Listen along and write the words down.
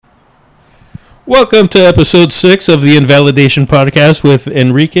Welcome to episode 6 of the Invalidation podcast with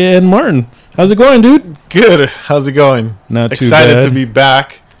Enrique and Martin. How's it going, dude? Good. How's it going? Not too Excited bad. to be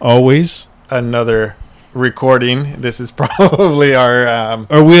back. Always. Another recording. This is probably our...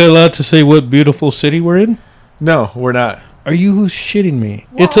 Are we allowed to say what beautiful city we're in? No, we're not. Are you shitting me?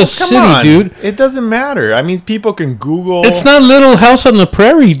 Well, it's a city, on. dude. It doesn't matter. I mean, people can Google... It's not Little House on the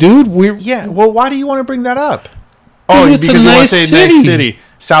Prairie, dude. Yeah, well, why do you want to bring that up? It's because a you want nice to say city. nice city.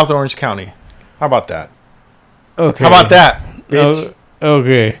 South Orange County. How about that? Okay. How about that, bitch?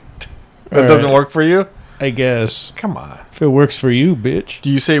 Okay. That doesn't work for you? I guess. Come on. If it works for you, bitch. Do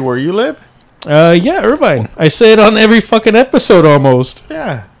you say where you live? Yeah, Irvine. I say it on every fucking episode almost.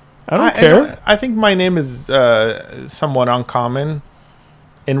 Yeah. I don't care. I think my name is somewhat uncommon.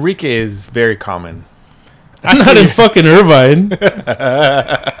 Enrique is very common. I'm not in fucking Irvine.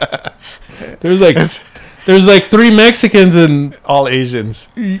 There's like 3 Mexicans and... All Asians.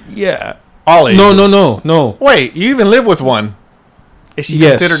 Yeah. All Asian. No. Wait, you even live with one. Is she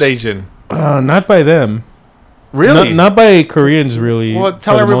considered Asian? Not by them. Really? Not by Koreans, really. Well,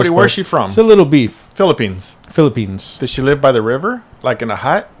 tell everybody where's she from. It's a little beef. Philippines. Philippines. Does she live by the river? Like in a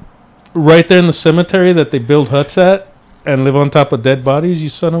hut? Right there in the cemetery that they build huts at and live on top of dead bodies, you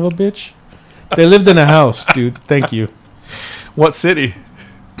son of a bitch. They lived in a house, dude. Thank you. What city?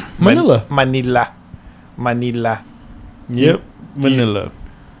 Manila. Manila. Yep. Manila.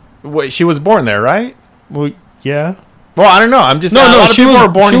 Wait, she was born there, right? Well, yeah. Well, I don't know. I'm just No, a lot of people were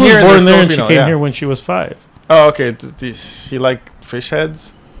born here. She was born there and she Filipino, came here when she was 5. Oh, okay. Does she like fish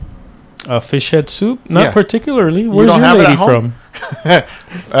heads? Fish head soup? Not particularly. You Where's don't your have it lady at home? from?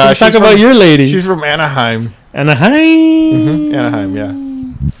 Let's talk about your lady. She's from Anaheim. Anaheim? Mm-hmm. Anaheim, yeah.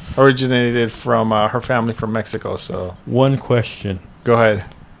 Originated from her family from Mexico, so... One question. Go ahead.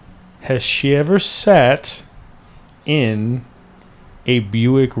 Has she ever sat in a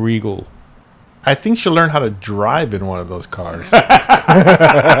Buick Regal? I think she'll learn how to drive in one of those cars. And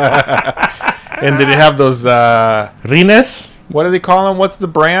did it have those... Rines? What do they call them? What's the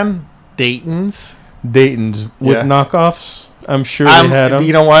brand? Dayton's with knockoffs. I'm sure they had them.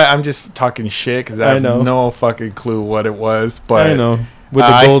 You know what? I'm just talking shit because I have no fucking clue what it was. But I know. With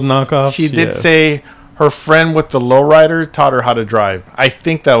the gold knockoffs. She did say her friend with the lowrider taught her how to drive. I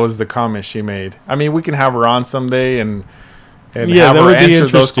think that was the comment she made. I mean, we can have her on someday and have her answer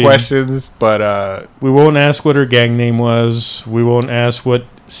those questions. But we won't ask what her gang name was. We won't ask what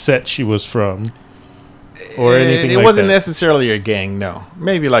set she was from. Or anything like that. It wasn't necessarily a gang, no.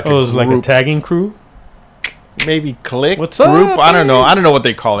 Maybe like a group. It was like a tagging crew? Maybe clique. What's group? up? I don't know. I don't know what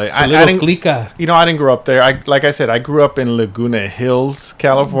they call it. I didn't. Clica. You know, I didn't grow up there. Like I said, I grew up in Laguna Hills,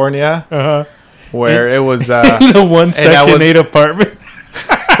 California, where it was the one Section 8 apartment.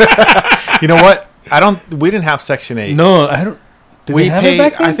 You know what? We didn't have Section 8. No, I don't. Did we have it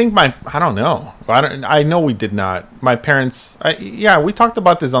back then? I think I don't know. I know we did not. My parents. We talked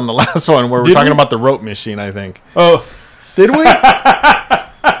about this on the last one where we're talking about the rope machine. I think. Oh, did we?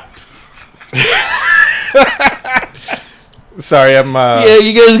 Sorry, I'm. Yeah,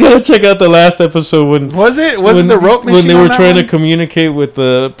 you guys gotta check out the last episode when wasn't the rope machine when they were trying to communicate with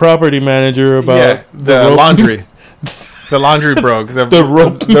the property manager about the laundry. The laundry broke.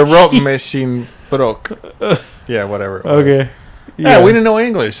 The rope machine broke. Yeah, whatever. Okay. Yeah, we didn't know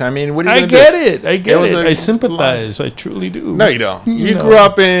English. I mean, what are you I get it. I sympathize. I truly do. No, you don't. You grew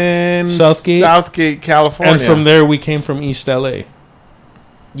up in Southgate, California. And from there, we came from East LA.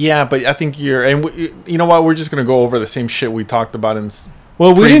 Yeah, but I think you know what? We're just going to go over the same shit we talked about in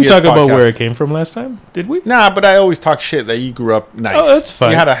Well, we didn't talk about where it came from last time, did we? Nah, but I always talk shit that you grew up nice. Oh, that's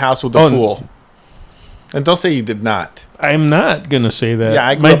fine. You had a house with a pool. And don't say you did not. I'm not going to say that.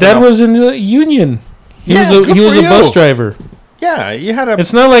 Yeah, my dad was in the union. He was a bus driver. Yeah, you had a...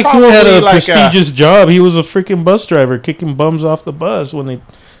 It's not like he had a prestigious job. He was a freaking bus driver kicking bums off the bus when they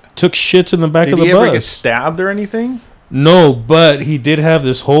took shits in the back of the bus. Did he ever get stabbed or anything? No, but he did have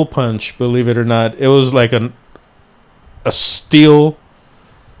this hole punch, believe it or not. It was like a solid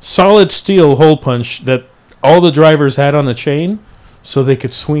steel hole punch that all the drivers had on the chain so they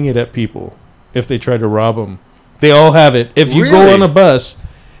could swing it at people if they tried to rob them. They all have it. If you go on a bus,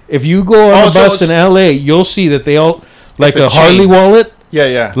 in LA, you'll see that they all... Like a Harley wallet?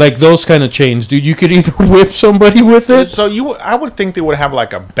 Yeah. Like those kind of chains, dude. You could either whip somebody with it. So I would think they would have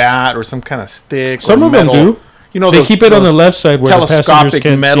like a bat or some kind of stick. Some of them do. You know, they keep it on the left side where the passengers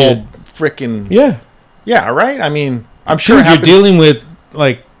can't metal see it. Freaking. Yeah, right. I mean, I'm sure you're dealing with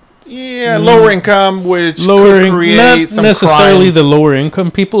like lower income, which could create not some necessarily crime. The lower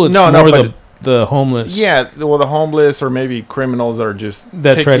income people. It's more the homeless. Yeah, well, the homeless or maybe criminals that are just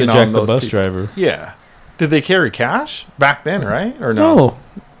that try to jack the bus driver. Yeah. Did they carry cash back then, right? Or no?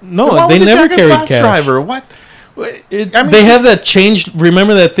 No, they never carried cash. Driver? What? They have that change.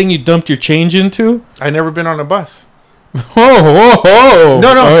 Remember that thing you dumped your change into? I never been on a bus. Oh.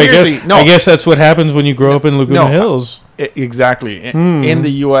 No, seriously. I guess that's what happens when you grow up in Laguna Hills. Exactly. In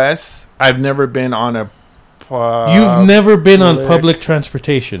the U.S., I've never been on a... You've never been on public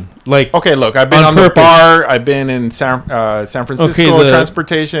transportation? Okay, look, I've been on the bar. I've been in San Francisco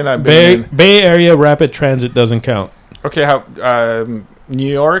transportation. I've been Bay Area Rapid Transit doesn't count. Okay,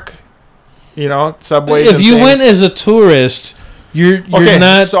 New York, subways. If you went as a tourist, you're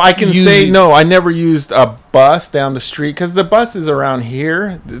not. So I can say no. I never used a bus down the street because the buses around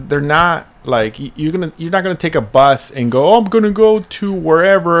here, they're not like you're not gonna take a bus and go. Oh, I'm gonna go to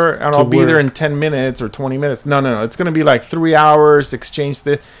wherever and I'll be there in 10 minutes or 20 minutes. No. It's gonna be like 3 hours. Exchange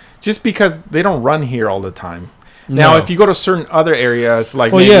this, just because they don't run here all the time. Now, if you go to certain other areas,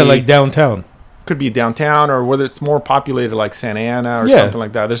 like like downtown. Could be downtown, or whether it's more populated like Santa Ana or something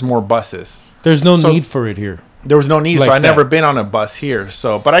like that. There's more buses. There's no need for it here. There was no need, so I've never been on a bus here.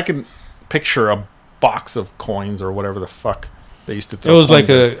 But I can picture a box of coins or whatever the fuck they used to throw. It was like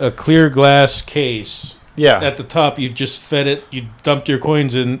a clear glass case. Yeah. At the top, you just fed it. You dumped your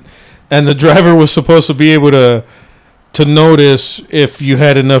coins in, and the driver was supposed to be able to notice if you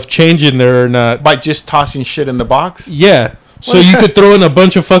had enough change in there or not by just tossing shit in the box. Yeah. So you could throw in a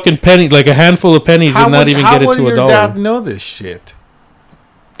bunch of fucking pennies, like a handful of pennies, and not even get it to $1. How would your dad know this shit?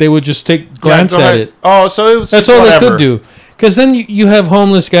 They would just glance at it. Oh, so it was. That's all they could do. Because then you have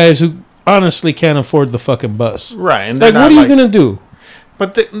homeless guys who honestly can't afford the fucking bus. Right. And what are you gonna do?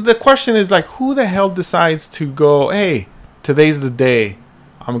 But the question is who the hell decides to go? Hey, today's the day.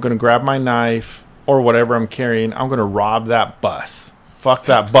 I'm gonna grab my knife or whatever I'm carrying. I'm gonna rob that bus. Fuck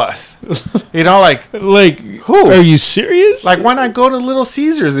that bus. Who? Are you serious? Why not go to Little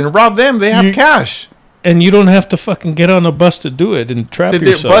Caesars and rob them? They have cash. And you don't have to fucking get on a bus to do it and trap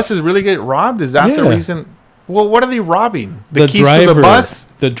yourself. Did the buses really get robbed? Is that the reason? Well, what are they robbing? The keys to the bus?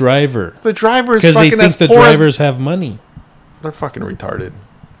 The driver. The driver is fucking as poor. Because they think the drivers have money. They're fucking retarded.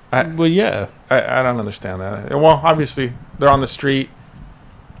 I don't understand that. Well, obviously, they're on the street.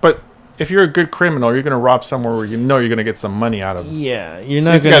 But if you're a good criminal, you're going to rob somewhere where you're going to get some money out of it. Yeah, you're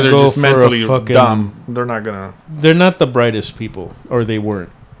not going to go just for mentally dumb. They're not going to... They're not the brightest people, or they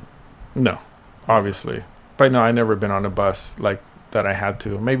weren't. No, obviously. But no, I've never been on a bus like that I had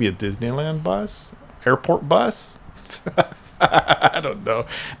to. Maybe a Disneyland bus? Airport bus? I don't know.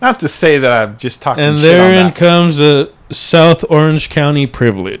 Not to say that I'm just talking and shit on that. And therein comes the South Orange County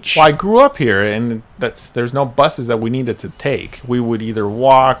privilege. Well, I grew up here, and there's no buses that we needed to take. We would either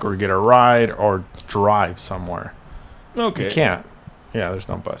walk or get a ride or drive somewhere. Okay. You can't. Yeah, there's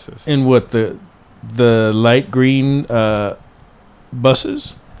no buses. And what, the light green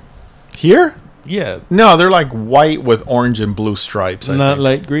buses? Here? Yeah. No, they're like white with orange and blue stripes. Not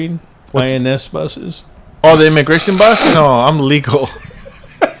light green? INS buses? Oh, the immigration bus? No, I'm legal.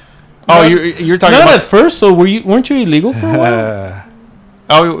 Oh, you're talking not about... at first, so weren't you illegal for a while?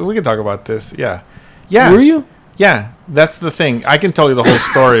 Oh, we can talk about this. Yeah. Yeah. Were you? Yeah, that's the thing. I can tell you the whole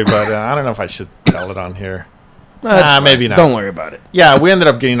story, but I don't know if I should tell it on here. Maybe not. Don't worry about it. Yeah, we ended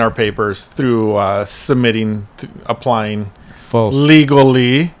up getting our papers through applying false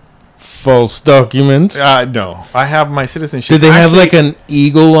legally. False documents? No. I have my citizenship. Did they have like an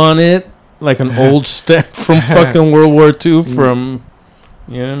eagle on it? Like an old stamp from fucking World War II from...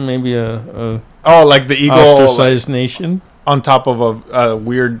 Yeah, maybe like the eagle ostracized nation on top of a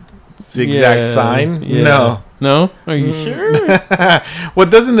weird zigzag sign. Yeah. No, are you sure? Well,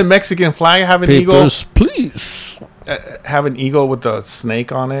 doesn't the Mexican flag have an eagle? Papers, please. Have an eagle with a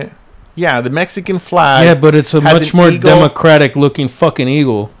snake on it. Yeah, the Mexican flag. Yeah, but it's a much more democratic looking fucking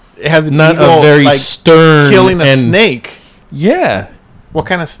eagle. It has an not eagle, a very stern killing a snake. Yeah. What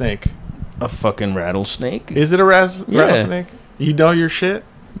kind of snake? A fucking rattlesnake. Is it a rattlesnake? You know your shit?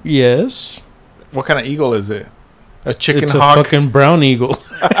 Yes. What kind of eagle is it? A chicken it's hawk? It's a fucking brown eagle.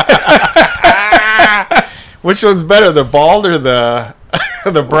 Which one's better, the bald or the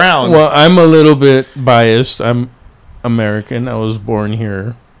brown? Well, I'm a little bit biased. I'm American. I was born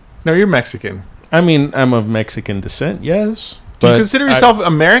here. No, you're Mexican. I mean, I'm of Mexican descent, yes. Do you consider yourself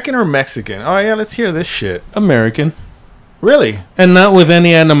American or Mexican? Oh, yeah, let's hear this shit. American. Really? And not with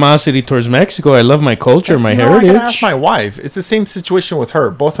any animosity towards Mexico. I love my culture, my heritage. I gotta ask my wife. It's the same situation with her.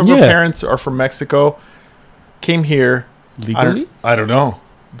 Both of her parents are from Mexico. Came here. Legally? I don't know.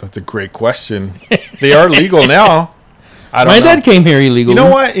 That's a great question. They are legal now. My dad came here illegally. You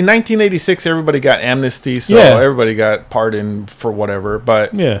know what? In 1986, everybody got amnesty, so everybody got pardoned for whatever.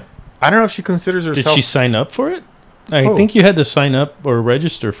 But I don't know if she considers herself... Did she sign up for it? I think you had to sign up or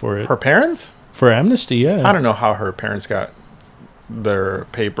register for it. Her parents? For amnesty, yeah. I don't know how her parents got their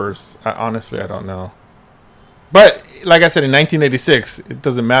papers. Honestly, I don't know. But like I said, in 1986, it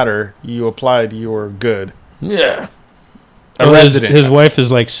doesn't matter. You applied, you were good. Yeah. A resident. His wife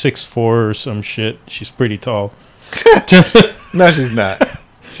is like 6'4" or some shit. She's pretty tall. No, she's not.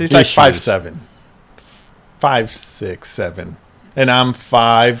 She's like 5'7", 5'6", 7", and I'm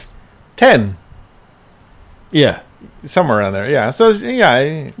 5'10". Yeah, somewhere around there. Yeah, so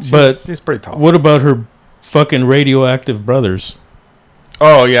yeah, she's pretty tall. What about her fucking radioactive brothers?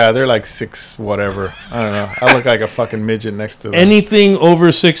 Oh yeah, they're like 6 whatever. I don't know. I look like a fucking midget next to them. Anything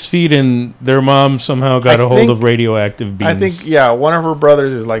over 6 feet, and their mom somehow got a hold of radioactive beams. I think one of her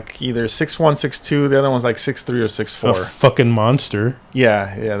brothers is like either 6'1", 6'2". The other one's like 6'3" or 6'4". A fucking monster.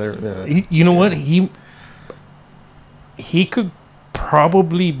 Yeah. They're you know what? He could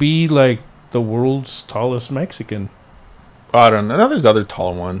probably be like the world's tallest Mexican. I don't know. There's other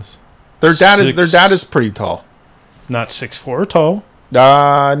tall ones. Their dad is pretty tall. Not 6'4" tall.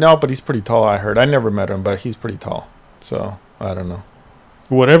 No, but he's pretty tall, I heard. I never met him, but he's pretty tall. So, I don't know.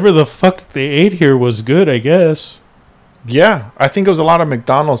 Whatever the fuck they ate here was good, I guess. Yeah, I think it was a lot of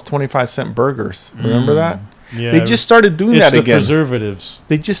McDonald's 25-cent burgers. Remember that? Yeah. They just started doing that again. It's the preservatives.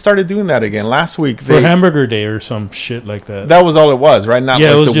 They just started doing that again last week. For Hamburger Day or some shit like that. That was all it was, right? Not it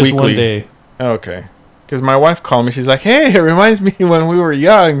like was the just weekly. one day. Okay. Because my wife called me. She's like, hey, it reminds me when we were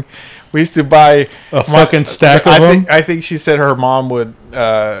young. We used to buy a fucking stack of them. I think she said her mom would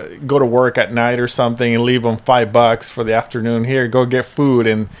go to work at night or something and leave them $5 for the afternoon. Here, go get food,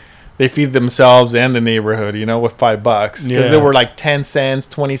 and they feed themselves and the neighborhood, with $5 because they were like 10 cents,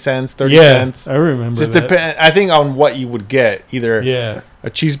 20 cents, 30 cents. I remember. Just depend. I think on what you would get, either a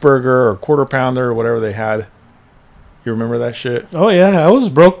cheeseburger or a quarter pounder or whatever they had. You remember that shit? Oh yeah, I was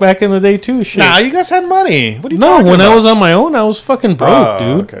broke back in the day too. Shit. Nah, you guys had money. What are you talking about? No, when I was on my own, I was fucking broke,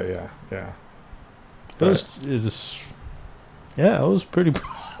 dude. Okay, yeah. I was pretty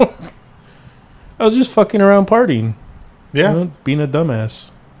broke. I was just fucking around partying. Yeah. Being a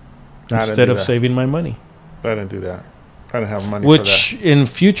dumbass. Instead of saving my money. I didn't do that. I didn't have money Which, in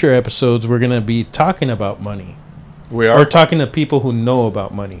future episodes, we're going to be talking about money. We are? Or talking to people who know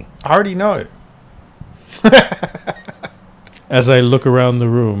about money. I already know it. As I look around the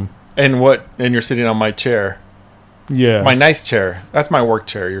room. And you're sitting on my chair. Yeah. My nice chair. That's my work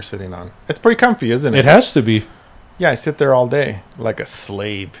chair you're sitting on. It's pretty comfy, isn't it? It has to be. Yeah, I sit there all day like a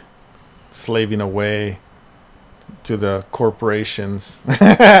slave. Slaving away to the corporations.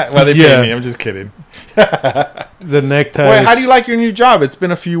 Well, they pay me. I'm just kidding. The neckties. Wait, how do you like your new job? It's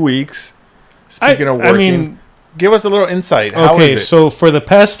been a few weeks. Speaking of working, give us a little insight. How is it? So for the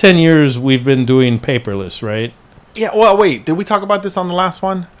past 10 years, we've been doing paperless, right? Yeah, well, wait. Did we talk about this on the last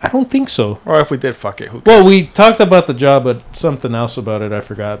one? I don't think so. Or if we did, fuck it. Who cares? Well, we talked about the job, but something else about it, I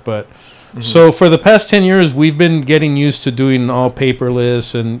forgot. But so for the past 10 years, we've been getting used to doing all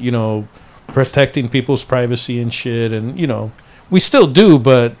paperless and, protecting people's privacy and shit. And, we still do,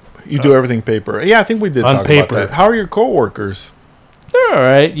 but... You do everything paper. Yeah, I think we did talk about that. How are your coworkers? They're all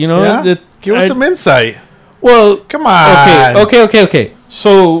right. Yeah? Give us some insight. Well... Come on. Okay.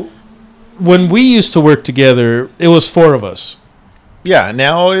 So... When we used to work together, it was 4 of us. Yeah,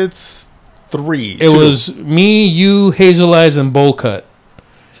 now it's 3. It was me, you, Hazel Eyes, and Bowl Cut.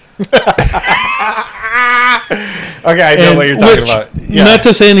 Okay, I know what you're talking about. Yeah. Not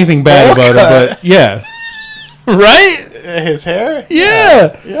to say anything bad about it, but yeah. Right? His hair?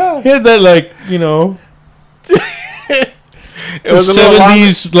 Yeah. He had that, it was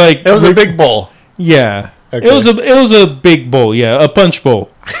 70s, it was a big bowl. Yeah. Okay. It was a big bowl, a punch bowl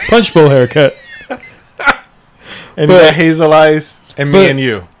haircut. And Hazel Eyes and me and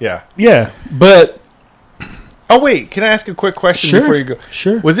you, yeah. But wait, can I ask a quick question before you go?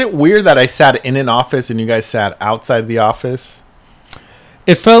 Sure. Was it weird that I sat in an office and you guys sat outside the office?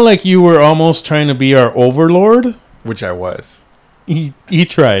 It felt like you were almost trying to be our overlord, which I was. He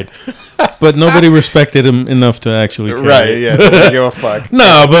tried, but nobody respected him enough to actually care. Right, yeah, don't give a fuck.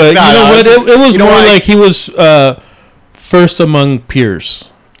 No, but you know what? It was more like he was first among peers,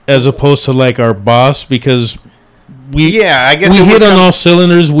 as opposed to like our boss, because I guess we hit on all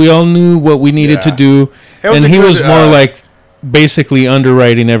cylinders. We all knew what we needed to do, and he was more like basically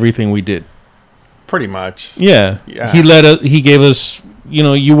underwriting everything we did. Pretty much. Yeah. He gave us.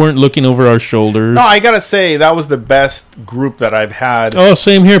 You weren't looking over our shoulders. No, I gotta say that was the best group that I've had. Oh,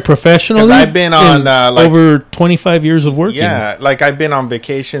 same here, professionally. Because I've been on over 25 years of working. Yeah, like I've been on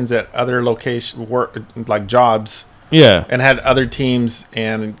vacations at other locations, like jobs. Yeah, and had other teams,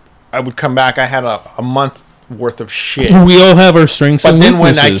 and I would come back. I had a month worth of shit. We all have our strengths and weaknesses. But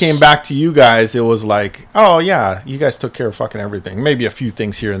then when I came back to you guys, it was like, oh yeah, you guys took care of fucking everything. Maybe a few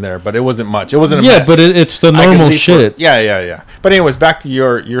things here and there, but it wasn't much. It wasn't a mess. But it's the normal shit. Yeah. But anyways, back to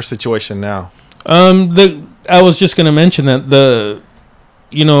your situation now. I was just gonna mention that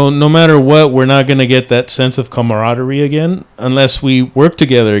no matter what, we're not gonna get that sense of camaraderie again unless we work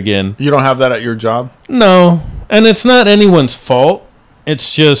together again. You don't have that at your job? No, and it's not anyone's fault.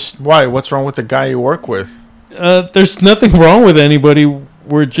 It's just... Why? What's wrong with the guy you work with? There's nothing wrong with anybody.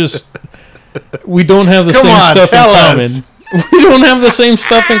 We're just... We don't have the same stuff in common. We don't have the same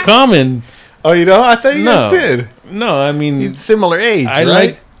stuff in common. Oh, you don't? I thought you guys did. No, I mean... He's similar age, right? I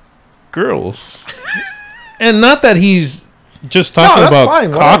like girls. And not that he's just talking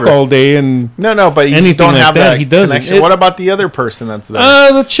about cock all day and... No, but you don't have that he connection. What about the other person that's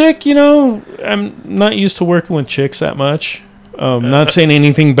there? The chick, I'm not used to working with chicks that much. Not saying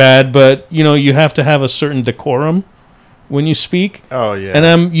anything bad, but you have to have a certain decorum when you speak. Oh yeah. And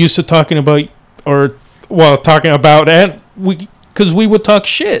I'm used to talking about because we would talk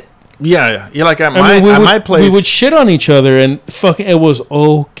shit. Yeah. You're like at my place. We would shit on each other, and fucking it was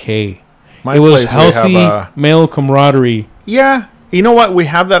okay. It was healthy male camaraderie. Yeah. You know what? We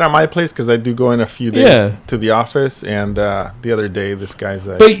have that at my place because I do go in a few days to the office, and the other day this guy's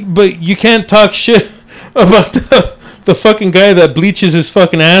like... But you can't talk shit about the fucking guy that bleaches his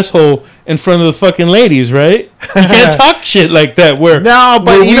fucking asshole in front of the fucking ladies, right? You can't talk shit like that.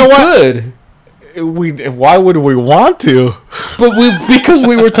 But you know what? Why would we want to? Because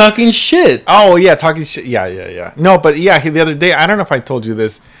we were talking shit. Oh yeah, talking shit. Yeah. No, but yeah, the other day, I don't know if I told you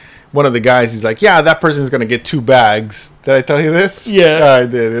this. One of the guys, he's like, yeah, that person's gonna get 2 bags. Did I tell you this? Yeah, I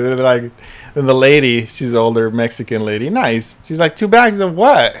did. And like, and the lady, she's an older Mexican lady, nice. She's like, 2 bags of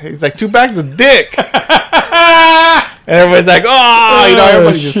what? He's like, 2 bags of dick. And everybody's like, oh,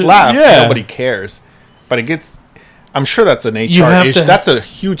 everybody just laughs. Yeah. Nobody cares. But it gets, I'm sure that's an HR issue. That's a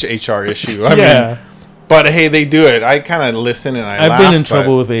huge HR issue. I mean, but hey, they do it. I kind of listen and I've been in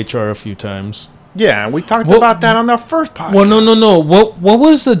trouble with HR a few times. Yeah, we talked about that on the first podcast. Well, no. What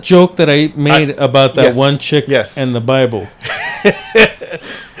was the joke that I made about that one chick and the Bible?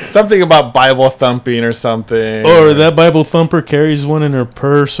 Something about Bible thumping or something. Or that Bible thumper carries one in her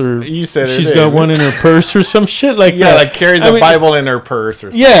purse, or you said she's got one in her purse or some shit like that. Yeah, like carries a Bible in her purse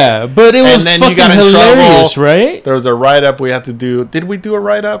or something. Yeah, but it was fucking hilarious, right? There was a write-up we had to do. Did we do a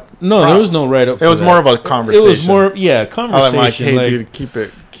write-up? No, there was no write-up. It was more of a conversation. It was more, conversation. I'm like, hey, dude, keep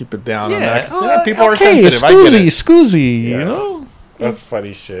it down. Yeah, on that. People are sensitive. Scoozy, you know? That's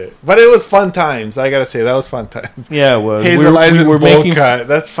funny shit. But it was fun times. I gotta say, that was fun times. Yeah, it was. Hazel Eyes and Bowl Cut.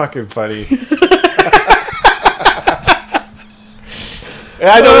 That's fucking funny.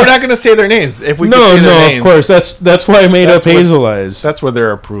 I know we're not gonna say their names. If we say their names, of course. That's why I made up Hazel Eyes. That's where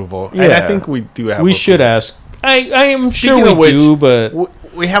their approval. Yeah. And I think we do have. We should ask. I am sure we do, but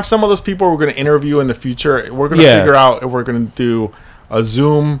we have some of those people we're gonna interview in the future. We're gonna figure out if we're gonna do a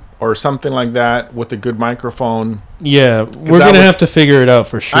Zoom or something like that with a good microphone. Yeah, we're going to have to figure it out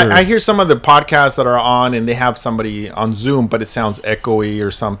for sure. I hear some of the podcasts that are on and they have somebody on Zoom, but it sounds echoey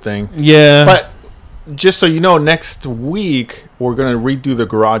or something. Yeah. But just so you know, next week we're going to redo the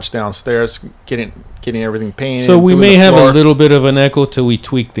garage downstairs, getting everything painted. So we may have a little bit of an echo till we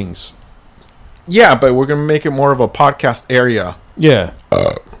tweak things. Yeah, but we're going to make it more of a podcast area. Yeah.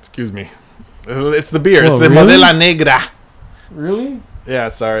 Excuse me. It's the beer. It's the Modela Negra. Really? Yeah,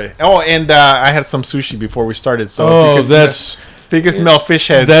 sorry. Oh, and I had some sushi before we started. So if you can smell fish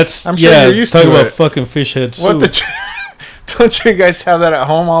heads. I'm sure you're used to it. Talk about fucking fish head soup. Don't you guys have that at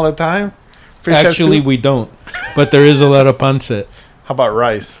home all the time? Actually, we don't. But there is a lot of pancit. How about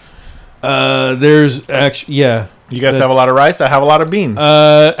rice? There's actually, yeah. You guys have a lot of rice? I have a lot of beans.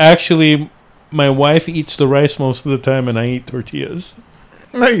 Actually, my wife eats the rice most of the time, and I eat tortillas.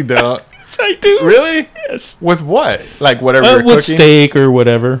 No, you don't. I do. Really? Yes. With what? Like whatever you're with cooking? Steak or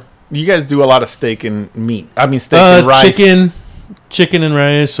whatever. You guys do a lot of steak and meat. I mean steak and rice. Chicken and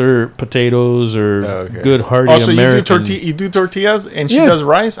rice or potatoes or good hearty American. You do tortillas and she does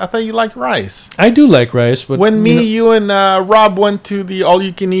rice? I thought you liked rice. I do like rice, but when you and Rob went to the all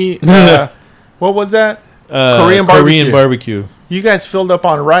you can eat what was that? Korean barbecue. You guys filled up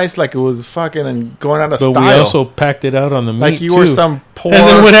on rice like it was fucking and going out of style. But we also packed it out on the meat, like you were some poor... And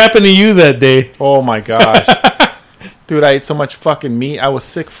then what happened to you that day? Oh, my gosh. Dude, I ate so much fucking meat. I was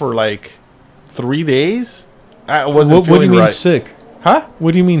sick for like 3 days. I wasn't feeling right. What do you mean sick? Huh?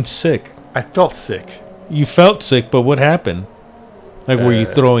 What do you mean sick? I felt sick. You felt sick, but what happened? Like, were you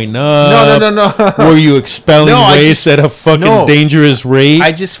throwing up? No. Were you expelling waste at a fucking dangerous rate?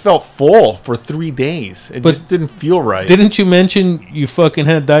 I just felt full for 3 days. It just didn't feel right. Didn't you mention you fucking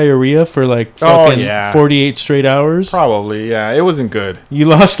had diarrhea for like fucking 48 straight hours? Probably, yeah. It wasn't good. You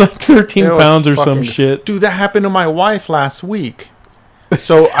lost like 13 pounds or some shit. Dude, that happened to my wife last week.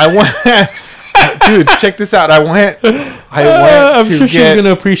 So I went... Dude, check this out. I went I'm sure she's going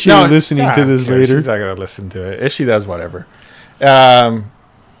to appreciate listening to this later. She's not going to listen to it. If she does, whatever. I'm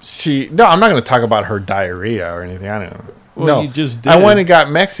not going to talk about her diarrhea or anything. I don't know. Well, you just did. I went and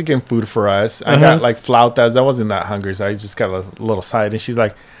got Mexican food for us. I got like flautas. I wasn't that hungry, so I just got a little side. And she's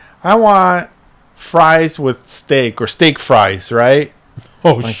like, I want fries with steak or steak fries, right?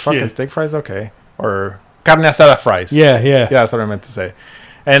 Oh, like, shit. Fucking steak fries? Okay. Or carne asada fries. Yeah. Yeah, that's what I meant to say.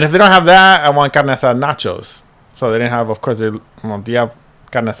 And if they don't have that, I want carne asada nachos. So they didn't have, of course, do you have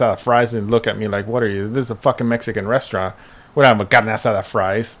carne asada fries? And look at me like, what are you? This is a fucking Mexican restaurant. We don't have carne asada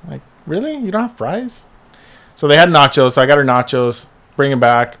fries. Like, really? You don't have fries? So they had nachos. So I got her nachos. Bring it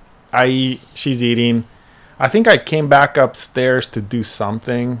back. I eat. She's eating. I think I came back upstairs to do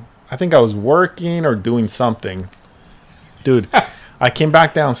something. I think I was working or doing something. Dude, I came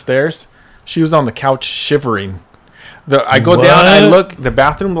back downstairs. She was on the couch shivering. I go down. I look. The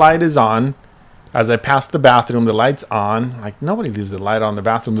bathroom light is on. As I pass the bathroom, the light's on. Like, nobody leaves the light on the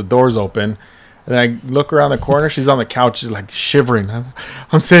bathroom. The door's open. And then I look around the corner. She's on the couch. She's like shivering.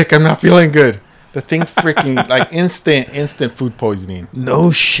 I'm sick. I'm not feeling good. The thing freaking like instant food poisoning.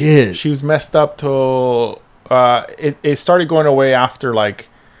 No shit. She was messed up till it started going away after like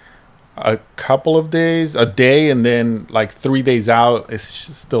a couple of days, a day, and then like 3 days out. It's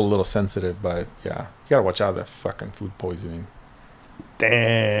still a little sensitive, but yeah, you gotta watch out for that fucking food poisoning.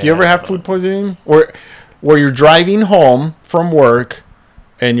 Damn. Do you ever have food poisoning, or where you're driving home from work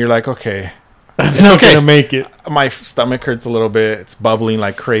and you're like, okay, I'm not gonna make it. My stomach hurts a little bit. It's bubbling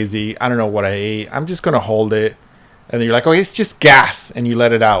like crazy. I don't know what I ate. I'm just gonna hold it, and then you're like, oh, it's just gas, and you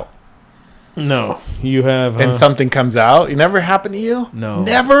let it out. No, you have. And something comes out. It never happened to you? No.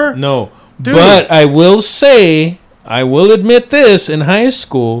 Never? No. Dude. But I will say, I will admit this, in high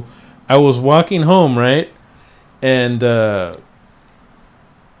school, I was walking home, right? And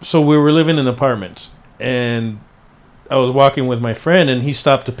so we were living in apartments. And I was walking with my friend, and he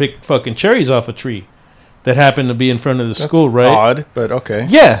stopped to pick fucking cherries off a tree that happened to be in front of the school, right? Odd, but okay.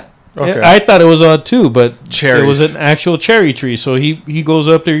 Yeah. Okay. I thought it was odd, too, but Cherries. It was an actual cherry tree. So he goes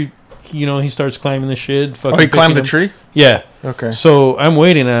up there, he starts climbing the shit. He climbed the tree? Yeah. Okay. So I'm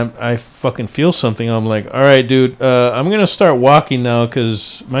waiting. I fucking feel something. I'm like, all right, dude, I'm going to start walking now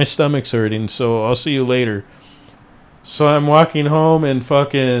because my stomach's hurting. So I'll see you later. So I'm walking home and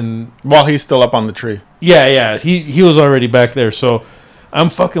fucking... While he's still up on the tree. Yeah. He was already back there. So I'm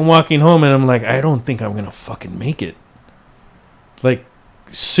fucking walking home and I'm like, I don't think I'm going to fucking make it. Like,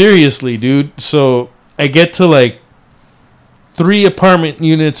 seriously, dude. So I get to like 3 apartment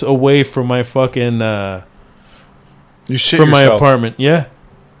units away from my fucking you shit from yourself. my apartment. Yeah,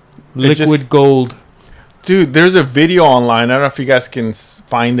 liquid gold. Dude, there's a video online. I don't know if you guys can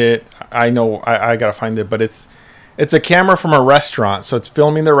find it. I know I gotta find it, but it's a camera from a restaurant, so it's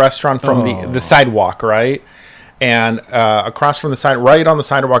filming the restaurant from the sidewalk, right? And across from the side, right on the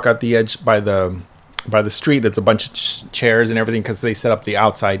sidewalk at the edge by the street, it's a bunch of chairs and everything because they set up the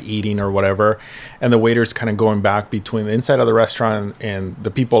outside eating or whatever, and the waiter's kind of going back between the inside of the restaurant and the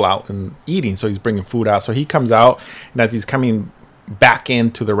people out and eating. So he's bringing food out. So he comes out, and as he's coming back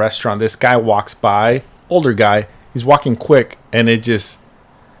into the restaurant, this guy walks by, older guy. He's walking quick, and it just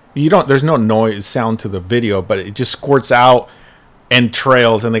there's no noise sound to the video, but it just squirts out and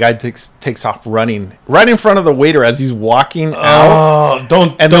trails, and the guy takes off running right in front of the waiter as he's walking out.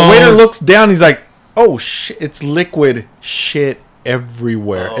 The waiter looks down. He's like, oh shit, it's liquid shit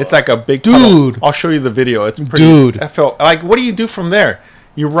everywhere. It's like a big dude puddle. I'll show you the video. It's pretty. Dude, I felt like, what do you do from there?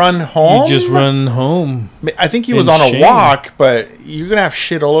 You run home? You just run home. I think he was on a walk, but you're gonna have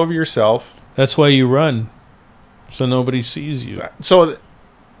shit all over yourself. That's why you run, so nobody sees you. So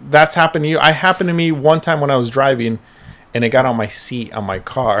that's happened to you. It happened to me one time when I was driving, and it got on my seat on my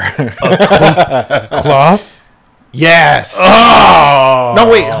car. Cloth? Yes. Oh no!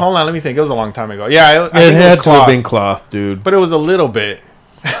 Wait, hold on. Let me think. It was a long time ago. Yeah, it had to have been cloth, dude. But it was a little bit.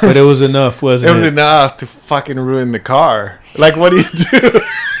 But it was enough, wasn't it? It was enough to fucking ruin the car. Like, what do you do?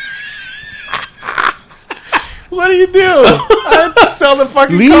 What do you do? I had to sell the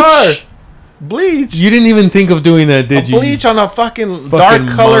fucking car. Bleach. You didn't even think of doing that, did you? Bleach on a fucking dark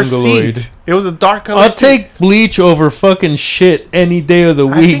color seat. It was a dark color seat. I'll take bleach over fucking shit any day of the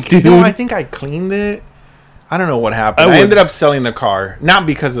week, dude. No, I think I cleaned it. I don't know what happened. I ended up selling the car. Not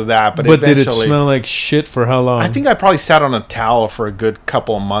because of that, but eventually. Did it smell like shit for how long? I think I probably sat on a towel for a good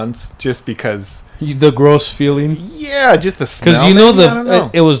couple of months just because. The gross feeling? Yeah, just the smell. Because you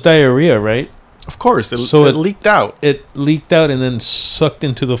know it was diarrhea, right? Of course. It leaked out. It leaked out and then sucked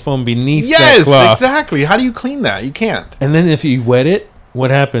into the foam beneath that cloth. Yes, exactly. How do you clean that? You can't. And then if you wet it,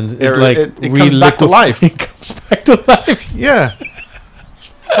 what happens? It comes back to life. It comes back to life. Yeah.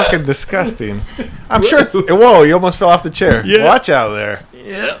 Fucking disgusting. I'm sure it's. Whoa, you almost fell off the chair. Yeah. Watch out there.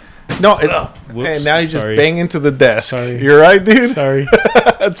 Yeah. No, and now you just bang into the desk. Sorry. You're right, dude? Sorry.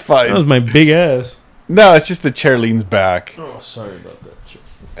 That's fine. That was my big ass. No, it's just the chair leans back. Oh, sorry about that.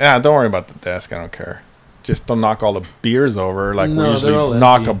 Yeah, don't worry about the desk. I don't care. Just don't knock all the beers over like we usually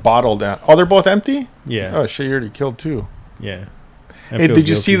knock a bottle down. Oh, they're both empty? Yeah. Oh, shit, you already killed two. Yeah. Hey, did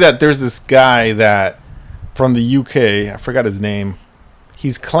you see that there's this guy that from the UK, I forgot his name.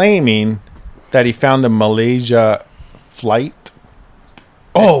 He's claiming that he found the Malaysia flight.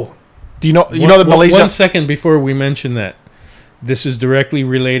 Oh, do you know the Malaysia? 1 second before we mention that, this is directly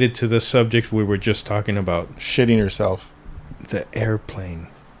related to the subject we were just talking about. Shitting yourself. The airplane.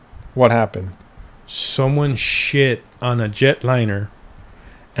 What happened? Someone shit on a jetliner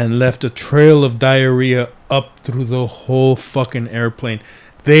and left a trail of diarrhea up through the whole fucking airplane.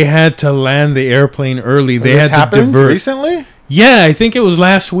 They had to land the airplane early. They had to divert. Recently? Yeah, I think it was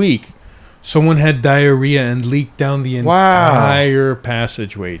last week. Someone had diarrhea and leaked down the entire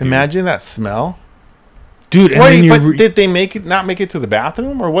passageway. Dude. Imagine that smell. Dude, and wait, but did they not make it to the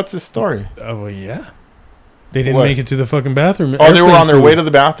bathroom, or what's the story? Oh, yeah. They didn't make it to the fucking bathroom. Oh, they were on their way to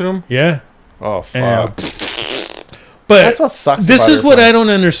the bathroom? Yeah. Oh, fuck. But that's what sucks. This is what I don't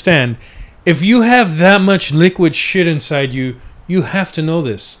understand. If you have that much liquid shit inside you, you have to know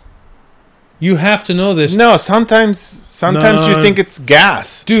this. You have to know this. No, sometimes you think it's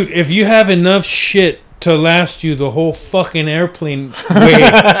gas. Dude, if you have enough shit to last you the whole fucking airplane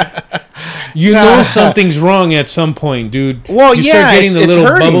way, you know something's wrong at some point, dude. Well, you start getting the little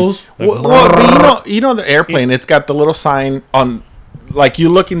hurting. bubbles. Like, well, but you know the airplane, it's got the little sign on, like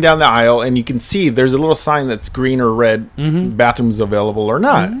you're looking down the aisle and you can see there's a little sign that's green or red, bathrooms available or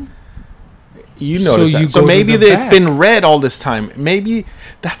not. You notice that. So maybe it's been red all this time. Maybe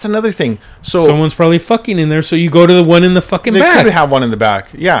that's another thing. So someone's probably fucking in there, so you go to the one in the fucking back. They could have one in the back.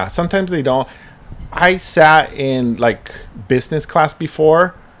 Yeah, sometimes they don't. I sat in like business class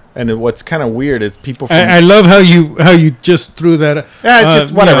before, and what's kind of weird is people from... I love how you just threw that. Yeah, it's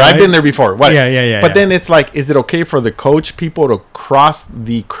just whatever. I've been there before. Whatever. Yeah. But then it's like, is it okay for the coach people to cross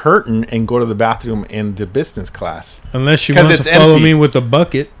the curtain and go to the bathroom in the business class? Unless you want to follow me with a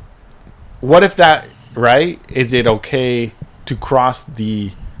bucket. What if that, right? Is it okay to cross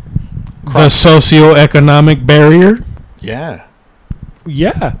the socioeconomic barrier? Yeah.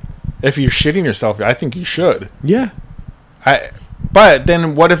 Yeah. If you're shitting yourself, I think you should. Yeah. But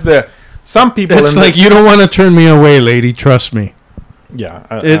then what if some people... It's like, you don't want to turn me away, lady. Trust me. Yeah.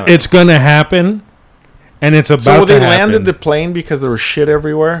 It's going to happen, and it's about to happen. So they landed the plane because there was shit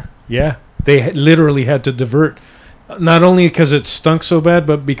everywhere? Yeah. They literally had to divert. Not only because it stunk so bad,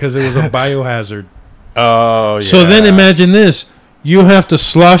 but because it was a biohazard. Oh, yeah. So then imagine this. You have to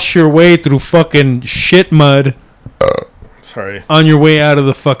slosh your way through fucking shit mud. Sorry. On your way out of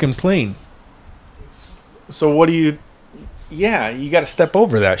the fucking plane. So what do you... Yeah, you got to step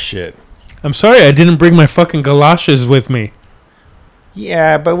over that shit. I'm sorry, I didn't bring my fucking galoshes with me.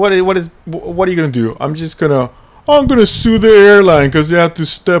 Yeah, but what are you going to do? I'm going to sue the airline because they have to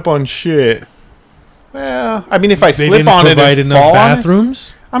step on shit. Well, I mean, if I slip on it and fall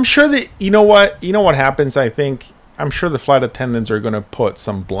bathrooms? I'm sure that... You know what happens, I think... I'm sure the flight attendants are going to put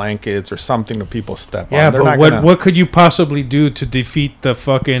some blankets or something that people step on. Yeah, but what could you possibly do to defeat the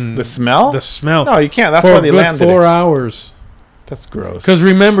fucking... The smell? The smell. No, you can't. That's why they landed 4 hours. That's gross. Because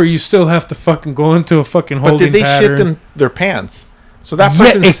remember, you still have to fucking go into a fucking holding pattern. But did they shit their pants? So that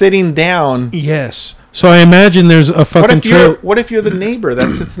person's sitting down. Yes. So I imagine there's a fucking... What if you're the neighbor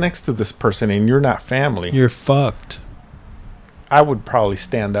that sits next to this person and you're not family? You're fucked. I would probably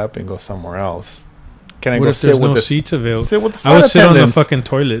stand up and go somewhere else. Can I what go if sit there's with no the seats available? Sit with the flight I would attendants. sit on the fucking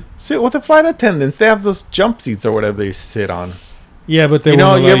toilet. Sit with the flight attendants. They have those jump seats or whatever they sit on. Yeah, but they you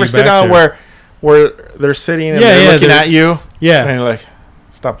ever sit down where they're sitting and they're looking at you? Yeah. And you're like,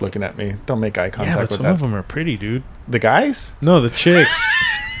 stop looking at me. Don't make eye contact with that. Some of them are pretty, dude. The guys? No, the chicks.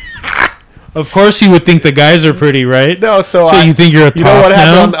 Of course you would think the guys are pretty, right? No, so you think you're a top now? You know what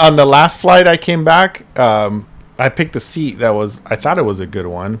happened on the last flight I came back? I picked a seat I thought it was a good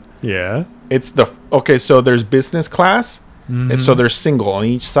one. Yeah. So there's business class, and so there's single on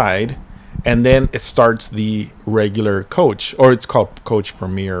each side, and then it starts the regular coach, or it's called Coach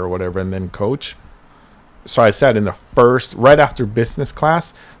Premier or whatever, and then coach. So I sat in the first, right after business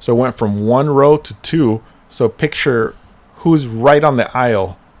class. So it went from 1 row to 2. So picture who's right on the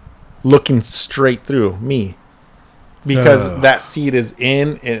aisle looking straight through me. Because that seat is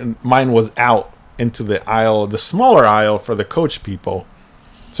in and mine was out into the aisle, the smaller aisle for the coach people.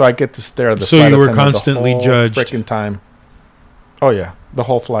 So I get to stare at the flight attendant. So you were constantly the whole judged. Freaking time. Oh, yeah. The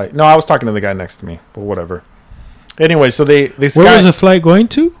whole flight. No, I was talking to the guy next to me. But whatever. Anyway, so they Where was the flight going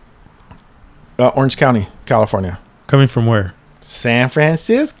to? Orange County, California. Coming from where? San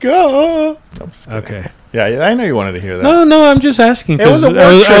Francisco. Okay. Yeah, I know you wanted to hear that. No, I'm just asking. It was a work trip.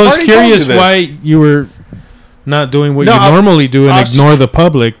 I was already curious told you why you were not doing what you normally do and ignore the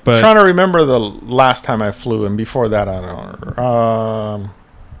public. But trying to remember the last time I flew, and before that, I don't know.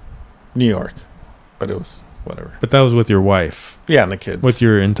 New York. But it was whatever. But that was with your wife. Yeah, and the kids. With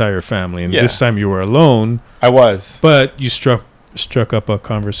your entire family. And this time you were alone. I was. But you struck up a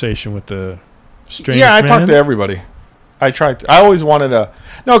conversation with the strange I man? talked to everybody. I always wanted to.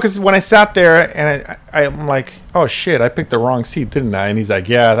 No, because when I sat there and I'm like, oh shit, I picked the wrong seat, didn't I? And he's like,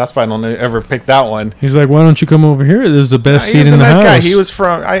 yeah, that's why I don't ever pick that one. He's like, why don't you come over here? This is the best seat in the house. Guy. He was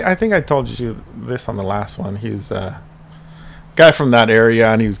from. I think I told you this on the last one. He's a guy from that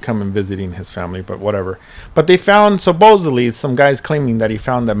area, and he was coming visiting his family, but whatever. But they found supposedly some guys claiming that he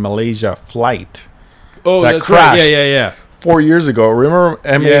found that Malaysia flight. Oh, that that's crashed. Right. Yeah. 4 years ago. Remember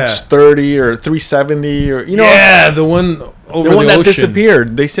MH30 or 370 or the one over the one that ocean.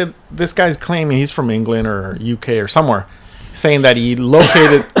 Disappeared. They said this guy's claiming he's from England or UK or somewhere, saying that he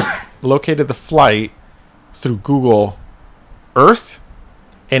located the flight through Google Earth,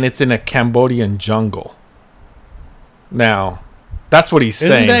 and it's in a Cambodian jungle. Now, that's what he's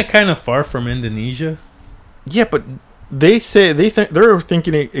saying. Isn't that kind of far from Indonesia? Yeah, but they say they're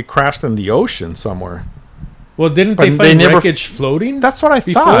thinking it crashed in the ocean somewhere. Well, didn't they find wreckage floating? That's what I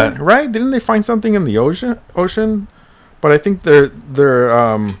thought, right? Didn't they find something in the ocean? But I think they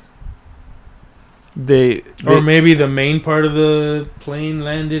or maybe the main part of the plane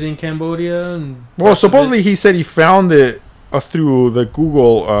landed in Cambodia. Well, supposedly he said he found it through the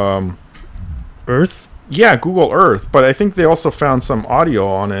Google Earth. Yeah, Google Earth. But I think they also found some audio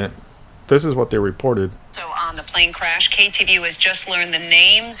on it. This is what they reported. So on the plane crash, KTVU has just learned the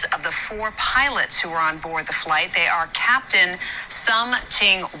names of the 4 pilots who were on board the flight. They are Captain Sum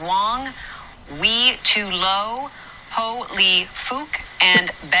Ting Wong, Wee Tu Lo, Ho Lee Fook,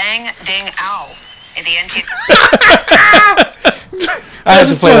 and Bang Ding Ao. In the NT. I had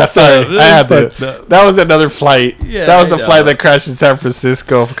to play that. Sorry, I had to. That was another flight. Yeah, that was the flight that crashed in San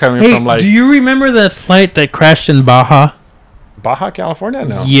Francisco coming from like. Do you remember that flight that crashed in Baja? Baja California?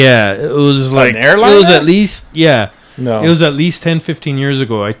 No. Yeah, it was like an airline. It was at least No. It was at least 10, 15 years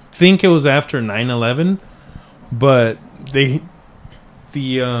ago. I think it was after 9/11, but the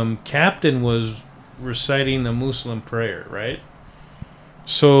captain was reciting a Muslim prayer, right?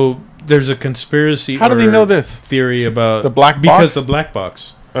 So there's a conspiracy. How do they know this theory about the black box? Because the black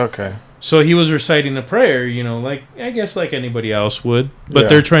box. Okay. So he was reciting a prayer, like I guess like anybody else would, but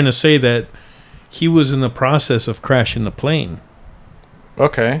they're trying to say that he was in the process of crashing the plane.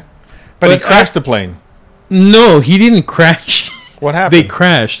 Okay. But he crashed the plane. No, he didn't crash. What happened? They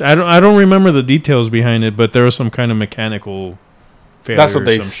crashed. I don't remember the details behind it, but there was some kind of mechanical failure. That's what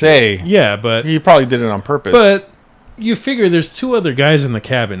they say. Shit. Yeah, but he probably did it on purpose. But you figure there's 2 other guys in the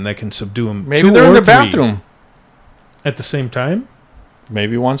cabin that can subdue him. Maybe they're in the bathroom at the same time.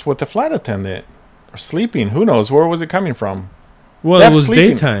 Maybe once with the flight attendant or sleeping. Who knows? Where was it coming from? Well, it was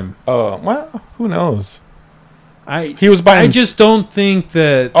daytime. Oh, well, who knows? He was by. I just don't think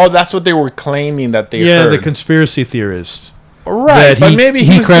that. Oh, that's what they were claiming that they heard. Yeah, the conspiracy theorists. Right, but maybe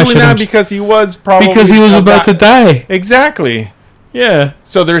he was doing that because he was about to die. Exactly. Yeah.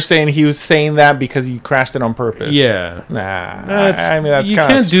 So they're saying he was saying that because he crashed it on purpose. Yeah. Nah. I mean, that's kind of. You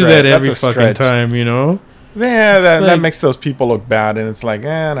can't do that every fucking time, Yeah, that makes those people look bad, and it's like,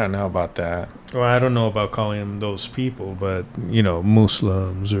 I don't know about that. Well, I don't know about calling them those people, but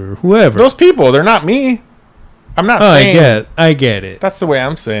Muslims or whoever. Those people, they're not me. I'm not saying. I get it. That's the way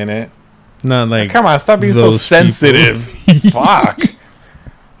I'm saying it. Not like. Come on, stop being so sensitive. Fuck.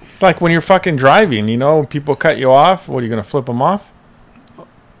 It's like when you're fucking driving. People cut you off. What, are you gonna flip them off?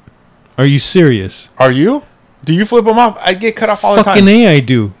 Are you serious? Are you? Do you flip them off? I get cut off all the time. Fucking A, I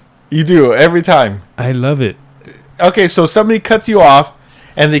do. You do every time. I love it. Okay, so somebody cuts you off.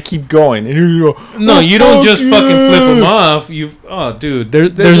 And they keep going. And you go, no, you don't just fucking flip them off. Dude,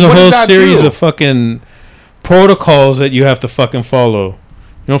 there's a whole series of fucking protocols that you have to fucking follow.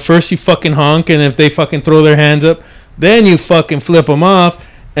 First you fucking honk, and if they fucking throw their hands up, then you fucking flip them off.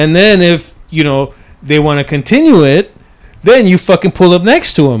 And then if, they want to continue it, then you fucking pull up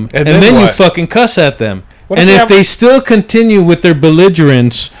next to them. And then you fucking cuss at them. And if they still continue with their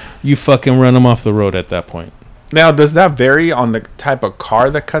belligerence, you fucking run them off the road at that point. Now, does that vary on the type of car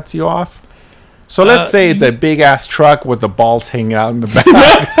that cuts you off? So let's say it's a big ass truck with the balls hanging out in the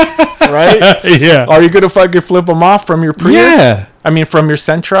back, right? Yeah. Are you gonna fucking flip them off from your Prius? Yeah. I mean, from your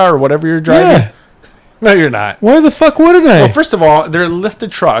Sentra or whatever you're driving. Yeah. No, you're not. Why the fuck wouldn't I? Well, first of all, they're a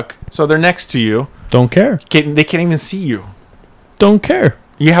lifted truck, so they're next to you. Don't care. They can't even see you. Don't care.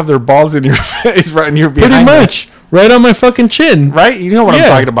 You have their balls in your face, right? And you're behind pretty much. Right on my fucking chin. Right? You know what I'm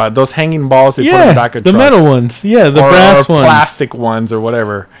talking about. Those hanging balls they put in the back of trucks. The metal ones. Yeah, the brass or ones. Plastic ones or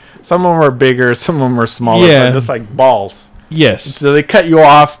whatever. Some of them are bigger, some of them are smaller. Yeah. But just like balls. Yes. So they cut you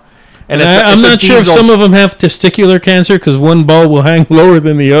off. And I'm not sure if some of them have testicular cancer because one ball will hang lower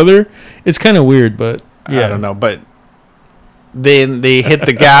than the other. It's kind of weird, but yeah. I don't know. But then they hit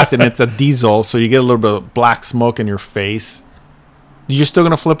the gas and it's a diesel, so you get a little bit of black smoke in your face. You're still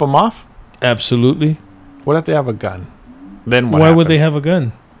going to flip them off? Absolutely. What if they have a gun? Then what Why happens? would they have a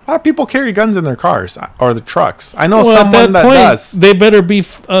gun? A lot of people carry guns in their cars or the trucks. I know someone that does. They better be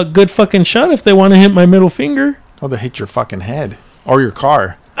a good fucking shot if they want to hit my middle finger. Oh, they hit your fucking head or your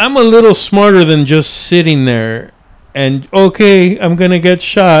car. I'm a little smarter than just sitting there and, okay, I'm going to get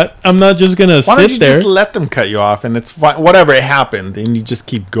shot. I'm not just going to sit there. Why don't you just let them cut you off and it's fine. Whatever, it happened and you just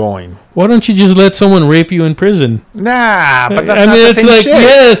keep going. Why don't you just let someone rape you in prison? Nah, but that's not the same shit.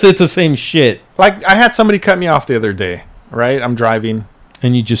 Yes, it's the same shit. Like, I had somebody cut me off the other day, right? I'm driving.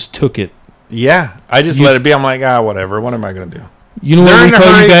 And you just took it. Yeah, I just let it be. I'm like, whatever. What am I going to do? You know what we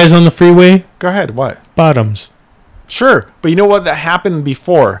call you guys on the freeway? Go ahead, what? Bottoms. Sure, but you know what? That happened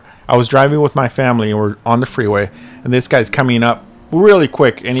before. I was driving with my family and we're on the freeway, and this guy's coming up really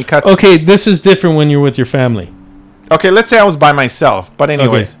quick, and he cuts. Okay, this is different when you're with your family. Okay, let's say I was by myself, but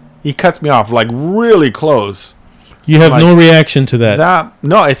anyways, he cuts me off like really close. You have no reaction to that.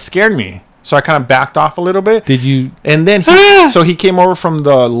 No, it scared me, so I kind of backed off a little bit. Did you? And then he came over from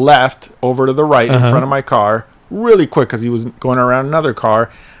the left over to the right in front of my car really quick because he was going around another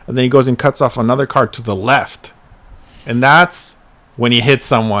car, and then he goes and cuts off another car to the left, and that's when he hits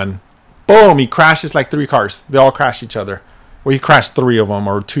someone. Boom, he crashes like 3 cars. They all crash each other. Well, he crashed 3 of them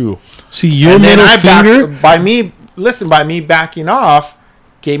or 2. See, your middle finger? By me backing off,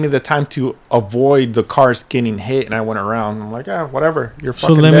 gave me the time to avoid the cars getting hit, and I went around. I'm like, whatever. You're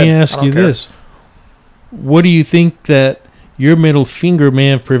fucking dead. So let me ask you this. What do you think that your middle finger may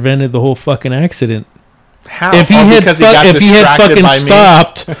have prevented the whole fucking accident? How? If he had fucking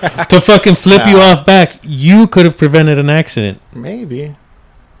stopped to fucking flip you off back, you could have prevented an accident. Maybe.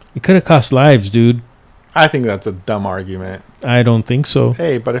 It could have cost lives, dude. I think that's a dumb argument. I don't think so.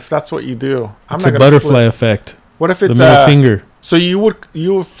 Hey, but if that's what you do, it's a butterfly effect. What if it's the middle finger? So you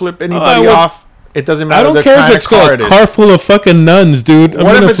would flip anybody off? It doesn't matter. I don't care if it's got a car full of fucking nuns, dude. I'm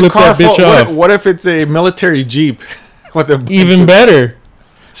gonna flip that bitch off. What if it's a military jeep? Even better.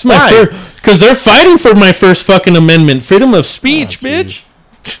 It's my first, because they're fighting for my first fucking amendment, freedom of speech, bitch.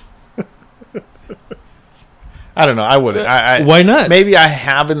 I don't know. I wouldn't. Why not? Maybe I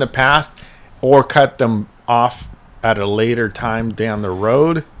have in the past, or cut them off at a later time down the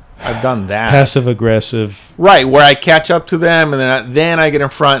road. I've done that. Passive aggressive. Right, where I catch up to them, and then I get in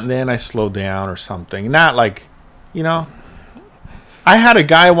front, and then I slow down or something. Not like, I had a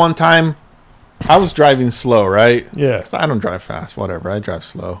guy one time. I was driving slow, right? Yeah. I don't drive fast, whatever. I drive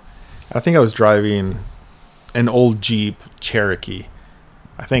slow. I think I was driving an old Jeep Cherokee.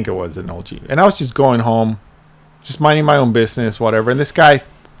 I think it was an old Jeep. And I was just going home, just minding my own business, whatever. And this guy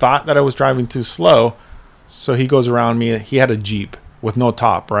thought that I was driving too slow. So he goes around me. He had a Jeep with no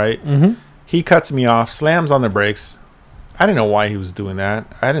top, right? Mm-hmm. He cuts me off, slams on the brakes. I didn't know why he was doing that.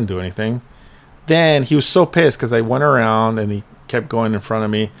 I didn't do anything. Then he was so pissed because I went around and he kept going in front of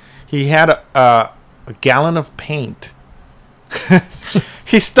me. He had a gallon of paint.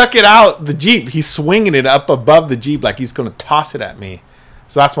 He stuck it out the Jeep. He's swinging it up above the Jeep like he's going to toss it at me.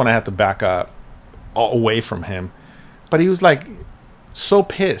 So that's when I had to back up away from him. But he was like so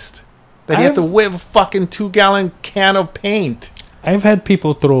pissed that he had to whip a fucking 2-gallon can of paint. I've had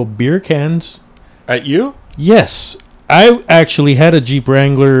people throw beer cans. At you? Yes. I actually had a Jeep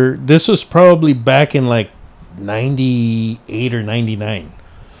Wrangler. This was probably back in like 98 or 99.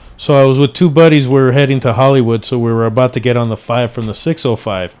 So I was with 2 buddies. We were heading to Hollywood, so we were about to get on the 5 from the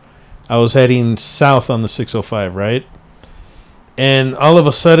 605. I was heading south on the 605, right? And all of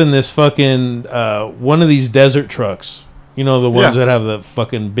a sudden, this fucking one of these desert trucks, the ones that have the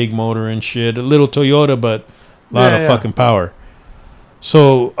fucking big motor and shit, a little Toyota, but a lot of fucking power.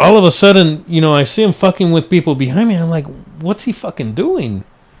 So all of a sudden, I see him fucking with people behind me. I'm like, what's he fucking doing?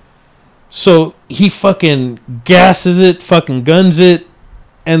 So he fucking gasses it, fucking guns it.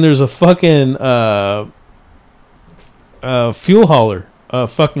 And there's a fucking fuel hauler, a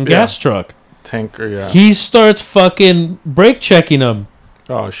fucking gas truck. Tanker, yeah. He starts fucking brake checking him.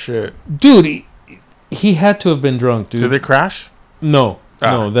 Oh, shit. Dude, he had to have been drunk, dude. Did they crash? No,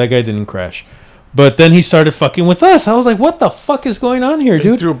 that guy didn't crash. But then he started fucking with us. I was like, what the fuck is going on here,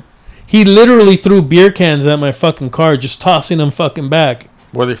 dude? He literally threw beer cans at my fucking car, just tossing them fucking back.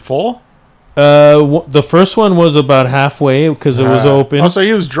 Were they full? The first one was about halfway because it was open. Oh, so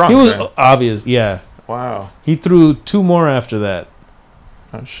he was drunk. He was obvious, yeah. Wow. He threw 2 more after that.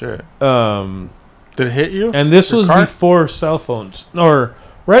 Oh shit. Did it hit you? And this was before cell phones, or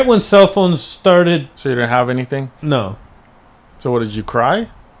right when cell phones started. So you didn't have anything? No. So what, did you cry?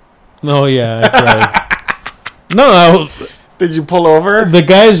 No, yeah, I cried. No, Did you pull over? The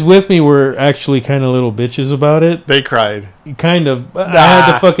guys with me were actually kind of little bitches about it. They cried. Kind of. I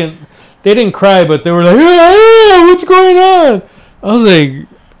had to fucking. They didn't cry, but they were like, "Yeah, what's going on?" I was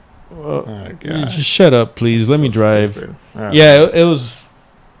like, just shut up, please. Let me drive. Yeah, it was.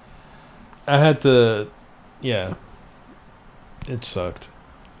 I had to. Yeah. It sucked.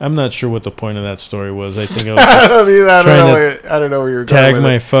 I'm not sure what the point of that story was. I think I was I don't either. I don't know where you're going. Tag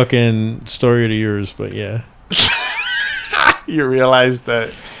my fucking story to yours, but yeah. You realized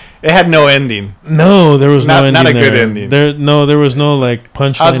that it had no ending. No, there was no ending. Not a good ending. There was no like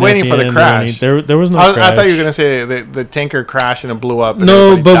punchline. I was waiting for the crash. There was no crash. I thought you were gonna say the tanker crashed and it blew up. And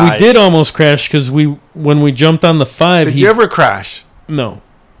no, but died. we did almost crash because when we jumped on the 5. Did you ever crash? No.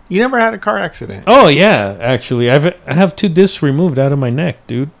 You never had a car accident? Oh yeah, actually, I have 2 discs removed out of my neck,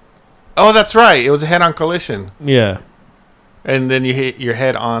 dude. Oh, that's right. It was a head-on collision. Yeah. And then you hit your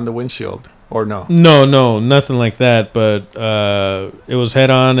head on the windshield, or no? No, nothing like that. But it was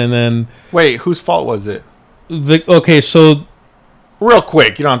head-on, and then. Wait, whose fault was it? So. Real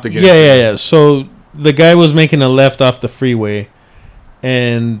quick, you don't have to get. Yeah. So the guy was making a left off the freeway,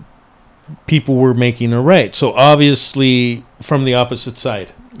 and people were making a right. So obviously from the opposite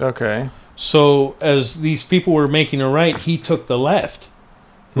side. Okay. So as these people were making a right, he took the left,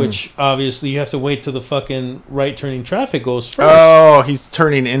 which obviously you have to wait till the fucking right turning traffic goes first. Oh, he's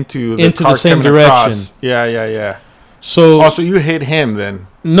turning into the same direction. Across. Yeah. So you hit him then?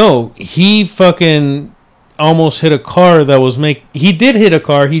 No, he fucking almost hit a car that was He did hit a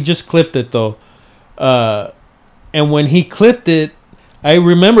car. He just clipped it though. And when he clipped it, I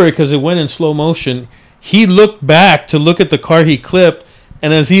remember it because it went in slow motion. He looked back to look at the car he clipped.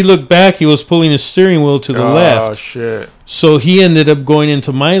 And as he looked back, he was pulling his steering wheel to the left. Oh, shit. So he ended up going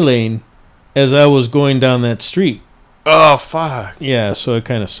into my lane as I was going down that street. Oh, fuck. Yeah, so it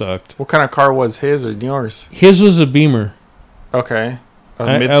kind of sucked. What kind of car was his or yours? His was a Beamer. Okay.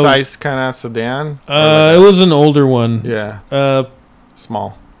 A mid-size kind of sedan? It was an older one. Yeah.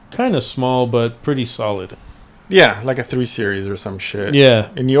 Small. Kind of small, but pretty solid. Yeah, like a 3 Series or some shit. Yeah.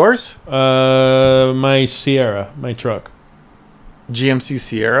 And yours? My Sierra, my truck. GMC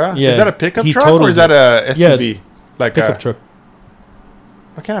Sierra? Yeah. Is that a pickup truck or is that a SUV? Yeah, like pickup truck.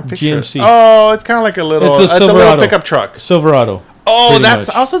 What kind of picture? GMC. Oh, it's kind of like a little. It's a little pickup truck. Silverado. Oh, that's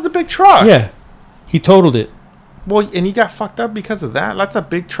also the big truck. Yeah, he totaled it. Well, and you got fucked up because of that. That's a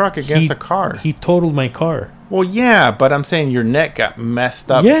big truck against a car. He totaled my car. Well, yeah, but I'm saying your neck got messed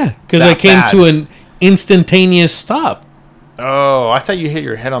up. Yeah, because I came to an instantaneous stop. Oh, I thought you hit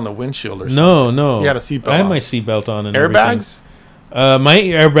your head on the windshield or something. No. You had a seatbelt on. I had my seatbelt on and airbags? Everything. My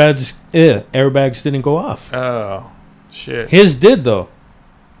airbags didn't go off. Oh, shit. His did though.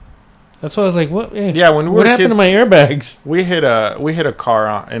 That's why I was like, "What? Hey, yeah, when we what were happened kids, to my airbags?" We hit a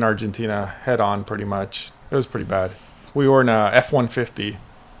car in Argentina head on, pretty much. It was pretty bad. We were in a F-150,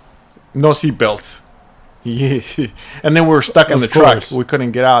 no seatbelts. Yeah. And then we were stuck in the truck. We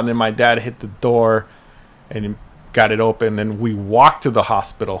couldn't get out. And then my dad hit the door and got it open. Then we walked to the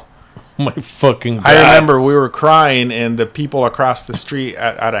hospital. My fucking God. I remember we were crying, and the people across the street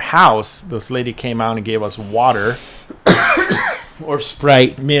at a house, this lady came out and gave us water. Or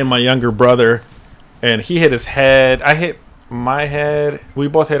Sprite. Me and my younger brother. And he hit his head. I hit my head. We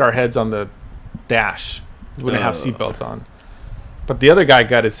both hit our heads on the dash. We didn't have seatbelts on. But the other guy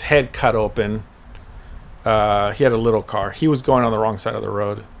got his head cut open. He had a little car. He was going on the wrong side of the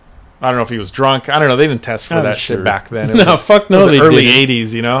road. I don't know if he was drunk. I don't know. They didn't test for that shit back then. No, fuck no. It was the early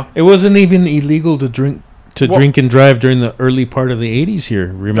 80s, you know? It wasn't even illegal to drink and drive during the early part of the 80s here.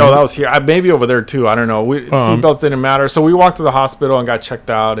 Remember? No, that was here. Maybe over there too. I don't know. Seatbelts didn't matter. So we walked to the hospital and got checked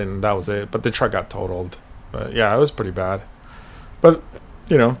out, and that was it. But the truck got totaled. But yeah, it was pretty bad. But,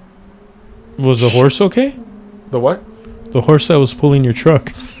 you know. Was the horse okay? The what? The horse that was pulling your truck.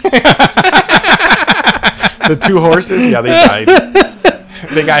 The 2 horses? Yeah, they died.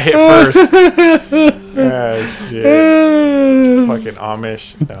 They got hit first. Ah, shit. Fucking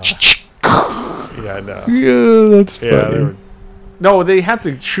Amish. No. Yeah, I know. Yeah, that's funny. No, they had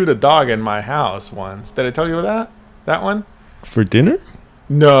to shoot a dog in my house once. Did I tell you that? That one? For dinner?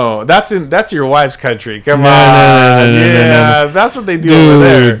 No, that's your wife's country. Come on. No. That's what they do over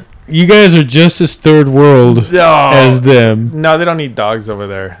there. You guys are just as third world as them. No, they don't eat dogs over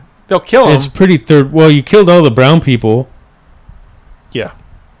there. They'll kill them. It's pretty third. Well, you killed all the brown people. Yeah.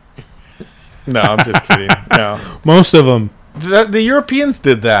 No, I'm just kidding. No. Most of them. The Europeans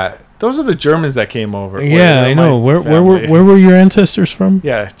did that. Those are the Germans that came over. Yeah, I know. Where were your ancestors from?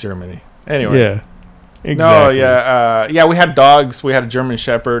 Yeah, Germany. Anyway. Yeah. Exactly. No, yeah. We had dogs. We had a German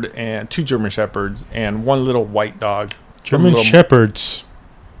Shepherd and 2 German Shepherds and 1 little white dog. German Shepherds.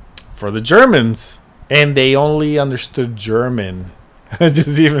 For the Germans. And they only understood German. Which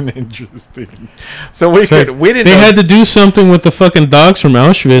is even interesting. So we didn't. They had to do something with the fucking dogs from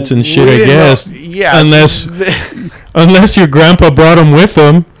Auschwitz and shit. I guess. Yeah. Unless your grandpa brought them with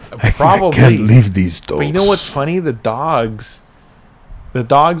them. Probably. I can't leave these dogs. But you know what's funny? The dogs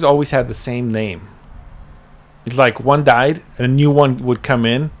always had the same name. It's like one died and a new one would come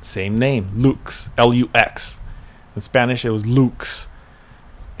in. Same name, Lux, Lux. In Spanish, it was Lux.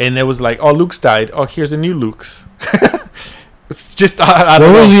 And it was like, oh, Lux died. Oh, here's a new Lux. It's just, I don't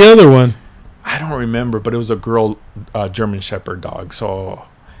know. What was the other one? I don't remember, but it was a girl German Shepherd dog. So,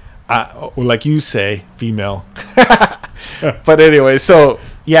 like you say, female. But anyway, so,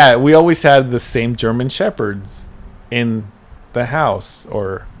 yeah, we always had the same German Shepherds in the house.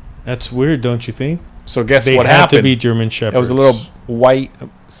 That's weird, don't you think? So guess what happened? They had to be German Shepherds. It was a little white,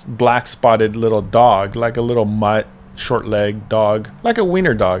 black spotted little dog, like a little mutt, short-legged dog, like a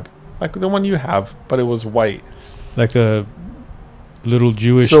wiener dog, like the one you have, but it was white. Like a little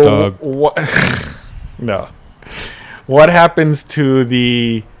Jewish dog. No. What happens to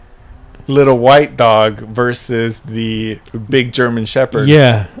the little white dog versus the big German Shepherd?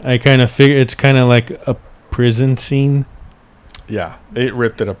 Yeah, I kind of figure it's kind of like a prison scene. Yeah, it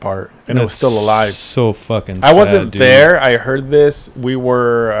ripped it apart, and it was still alive. So fucking sad, I wasn't there. I heard this. We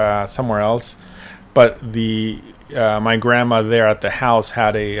were somewhere else, but my grandma there at the house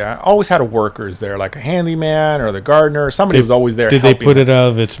had always had workers there, like a handyman or the gardener. Somebody was always there. Did they put it out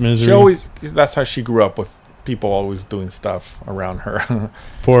of its misery? That's how she grew up, with people always doing stuff around her.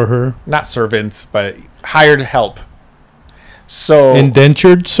 For her? Not servants, but hired help. So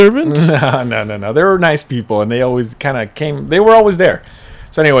indentured servants? No. They were nice people, and they always kind of came. They were always there.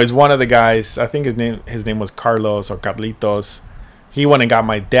 So, anyways, one of the guys, I think his name was Carlos or Carlitos. He went and got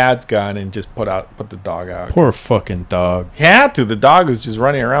my dad's gun and just put the dog out. Poor fucking dog. He had to. The dog was just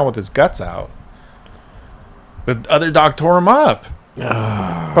running around with his guts out. The other dog tore him up.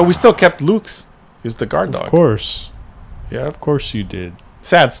 But we still kept Luke's. He was the guard dog. Of course. Yeah, of course you did.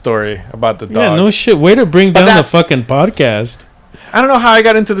 Sad story about the dog. Yeah, no shit. Way to bring down the fucking podcast. I don't know how I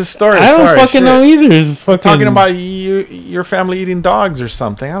got into the story. I don't fucking know either. It's fucking talking about your family eating dogs or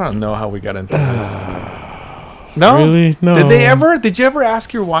something. I don't know how we got into this. No? Really? No. Did you ever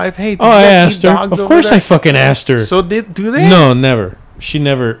ask your wife, hey, I asked her. Of course I fucking asked her. So do they? No, never. She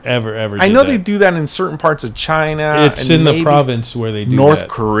never, ever did I know that. they do that in certain parts of China. It's in the province where they do North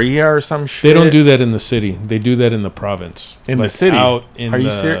Korea or some shit. They don't do that in the city. They do that in the province. In the city? Out in are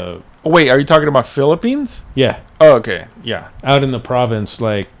you serious? Wait, are you talking about Philippines? Yeah. Oh, okay. Yeah. Out in the province,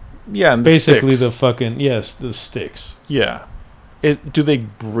 like... Yeah, and basically the fucking... Yes, the sticks. Yeah. Do they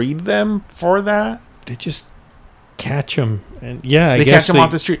breed them for that? They just catch them. And yeah, they catch them off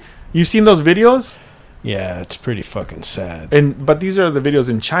the street. You've seen those videos? Yeah, it's pretty fucking sad. But these are the videos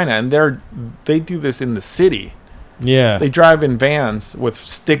in China, and they do this in the city. Yeah. They drive in vans with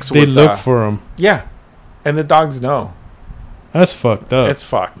sticks. They look for them. Yeah. And the dogs know. That's fucked up. It's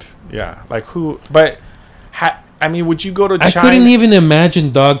fucked. Yeah. Like who... But... I mean, would you go to China? I couldn't even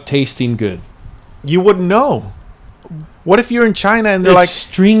imagine dog tasting good. You wouldn't know. What if you're in China and they're like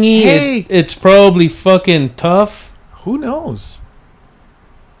stringy? Hey, it's probably fucking tough. Who knows?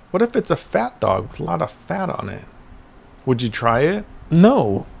 What if it's a fat dog with a lot of fat on it? Would you try it?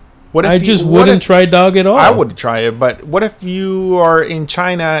 No. What if I just wouldn't try dog at all. I would try it, but what if you are in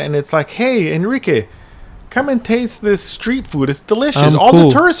China and it's like, hey, Enrique, come and taste this street food. It's delicious. All the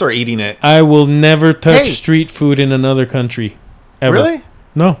tourists are eating it. I will never touch street food in another country. Ever. Really?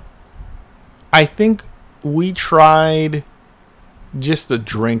 No. I think we tried just a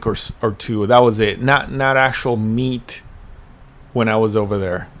drink or two. That was it. Not actual meat when I was over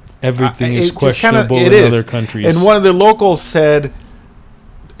there. Everything is questionable in other countries. And one of the locals said,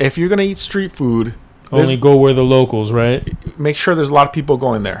 if you're going to eat street food... Only go where the locals, right? Make sure there's a lot of people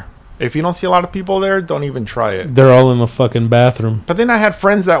going there. If you don't see a lot of people there, don't even try it. They're all in the fucking bathroom. But then I had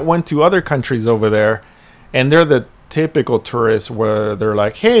friends that went to other countries over there, and they're the typical tourists where they're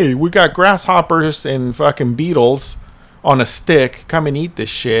like, hey, we got grasshoppers and fucking beetles on a stick. Come and eat this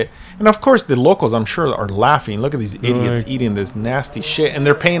shit. And of course, the locals, I'm sure, are laughing. Look at these idiots eating this nasty shit, and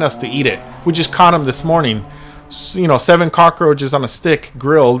they're paying us to eat it. We just caught them this morning. 7 cockroaches on a stick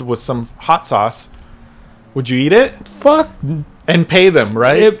grilled with some hot sauce. Would you eat it? Fuck. And pay them,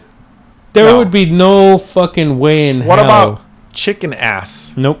 right? There would be no fucking way in hell. What about chicken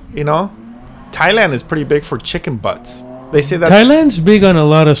ass? Nope. Thailand is pretty big for chicken butts. They say that Thailand's big on a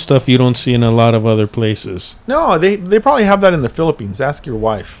lot of stuff you don't see in a lot of other places. No, they probably have that in the Philippines. Ask your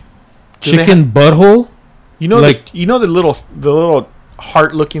wife. Chicken butthole? The little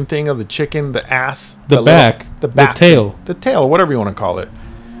heart-looking thing of the chicken, the ass, the back, the tail, whatever you want to call it.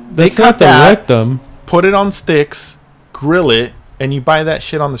 That's not the rectum. Put it on sticks, grill it, and you buy that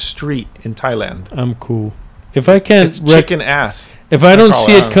shit on the street in Thailand. I'm cool. If I can't, it's chicken ass. If I don't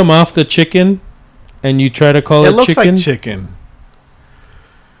see it come off the chicken, and you try to call it chicken, it looks like chicken.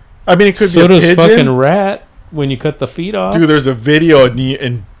 I mean, it could be a pigeon. So does fucking rat when you cut the feet off. Dude, there's a video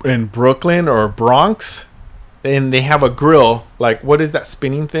in Brooklyn or Bronx, and they have a grill. Like, what is that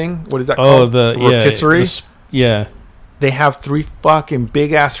spinning thing? What is that called? The rotisserie. Yeah. They have 3 fucking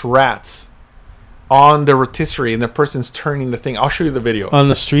big ass rats on the rotisserie, and the person's turning the thing. I'll show you the video. On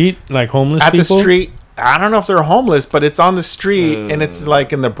the street, like homeless people? At the street. I don't know if they're homeless, but it's on the street, and it's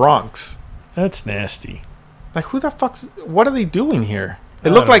like in the Bronx. That's nasty. Like, who the fuck's... What are they doing here?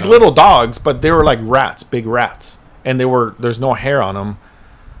 It looked like little dogs, but they were like rats, big rats. And there's no hair on them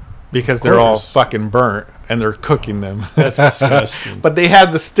because they're all fucking burnt, and they're cooking them. That's disgusting. But they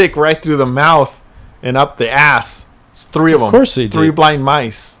had the stick right through the mouth and up the ass. 3 of them. Of course they did. 3 blind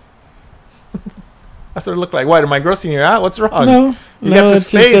mice. That's what it looked like. What, am I grossing you out? What's wrong? No. You got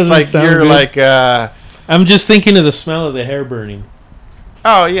this face like you're good. Like... I'm just thinking of the smell of the hair burning.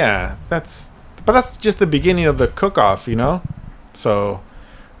 Oh, yeah. That's just the beginning of the cook-off, So,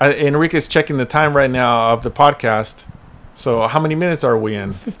 Enrique's checking the time right now of the podcast. So, how many minutes are we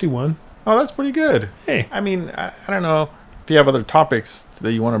in? 51. Oh, that's pretty good. Hey. I mean, I don't know if you have other topics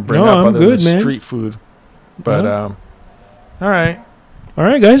that you want to bring up other than street food. But, all right. All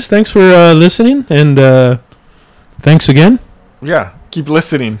right, guys. Thanks for listening. And thanks again. Yeah. Keep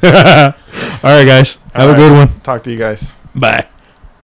listening. All right, guys. Have a good one. Talk to you guys. Bye.